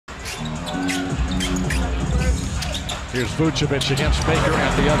Here's Vucevic against Baker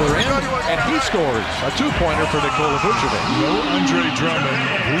at the other end, and he scores a two-pointer for Nikola Vucevic. No Andre Drummond,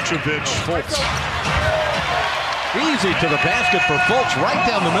 Vucevic, Fultz. Easy to the basket for Fultz, right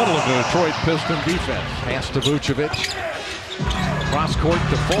down the middle of the Detroit Piston defense. Pass to Vucevic. Cross court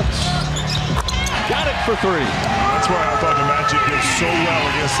to Fultz. Got it for three. That's why I thought the Magic did so well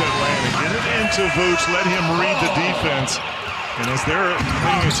against Atlanta. Get it into Vuce, let him read the defense. And as they're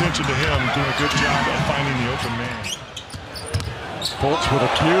paying attention to him, doing a good job of finding the open man. Fultz with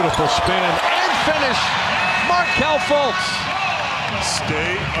a beautiful spin and finish. Markelle Fultz.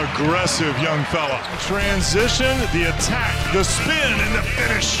 Stay aggressive, young fella. Transition, the attack, the spin, and the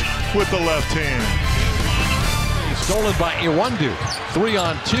finish with the left hand. Stolen by Iwundu.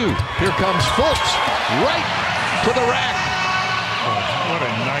 3-on-2. Here comes Fultz. Right to the rack. Oh, what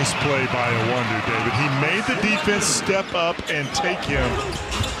a nice play by Iwundu, David. He made the defense step up and take him.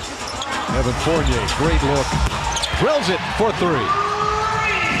 Evan Fournier, great look. Drills it for three.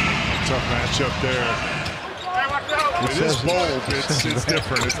 Tough matchup there. It is bold. It's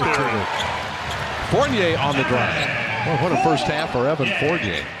different. It's different. Fournier on the drive. Well, what a first half for Evan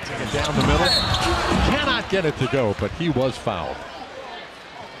Fournier. Taken down the middle. Cannot get it to go, but he was fouled.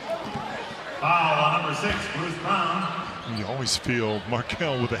 Foul on number 6, Bruce Brown. You always feel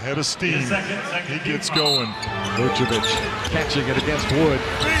Markelle with a head of steam. He gets going. Vucevic catching it against Wood,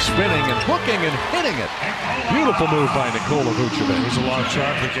 spinning and hooking and hitting it. Beautiful move by Nikola Vucevic. There's a lot of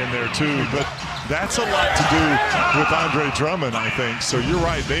traffic in there too, but that's a lot to do with Andre Drummond, I think. So you're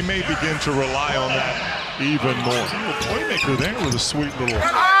right, they may begin to rely on that even more. A playmaker there with a sweet little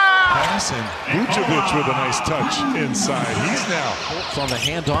pass, and Vucevic with a nice touch inside. He's now on the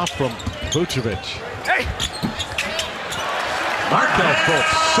handoff from Vucevic. Hey! Markelle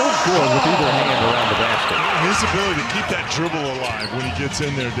Fultz, so good with either hand around the basket. His ability to keep that dribble alive when he gets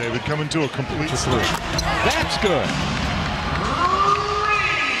in there, David, coming to a complete three. That's good.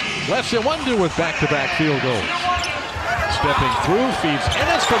 Lefts Iwundu with back-to-back field goals. Stepping through, feeds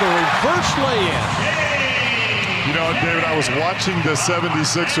Ennis for the reverse lay-in. You know, David, I was watching the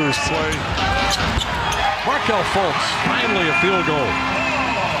 76ers play. Markelle Fultz, finally a field goal.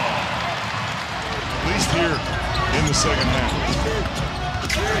 At least here in the second half.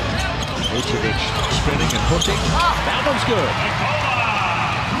 Vucevic spinning and hooking. That one's good.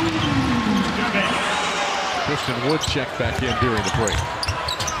 Christian Wood checked back in during the break.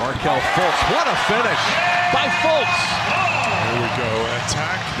 Markelle Fultz, what a finish by Fultz. There we go,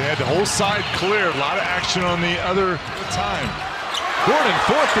 attack. They had the whole side clear. A lot of action on the other time. Gordon,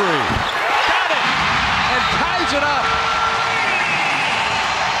 4-3. Got it! And ties it up.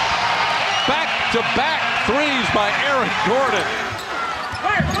 Back-to-back threes by Aaron Gordon.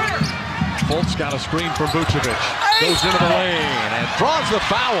 Fultz got a screen from Vucevic. Goes into the lane and draws the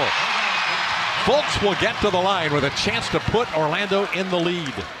foul. Fultz will get to the line with a chance to put Orlando in the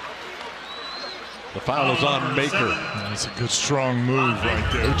lead. The foul is on Baker. That's a good, strong move right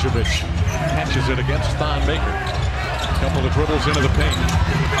there. Vucevic catches it against Thon Baker. A couple of dribbles into the paint.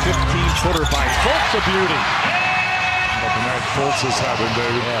 15-footer by Fultz, a beauty. What the night Fultz is having,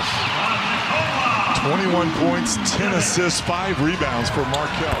 David. Yes. 21 points, 10 assists, 5 rebounds for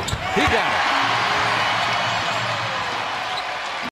Markelle. He got it.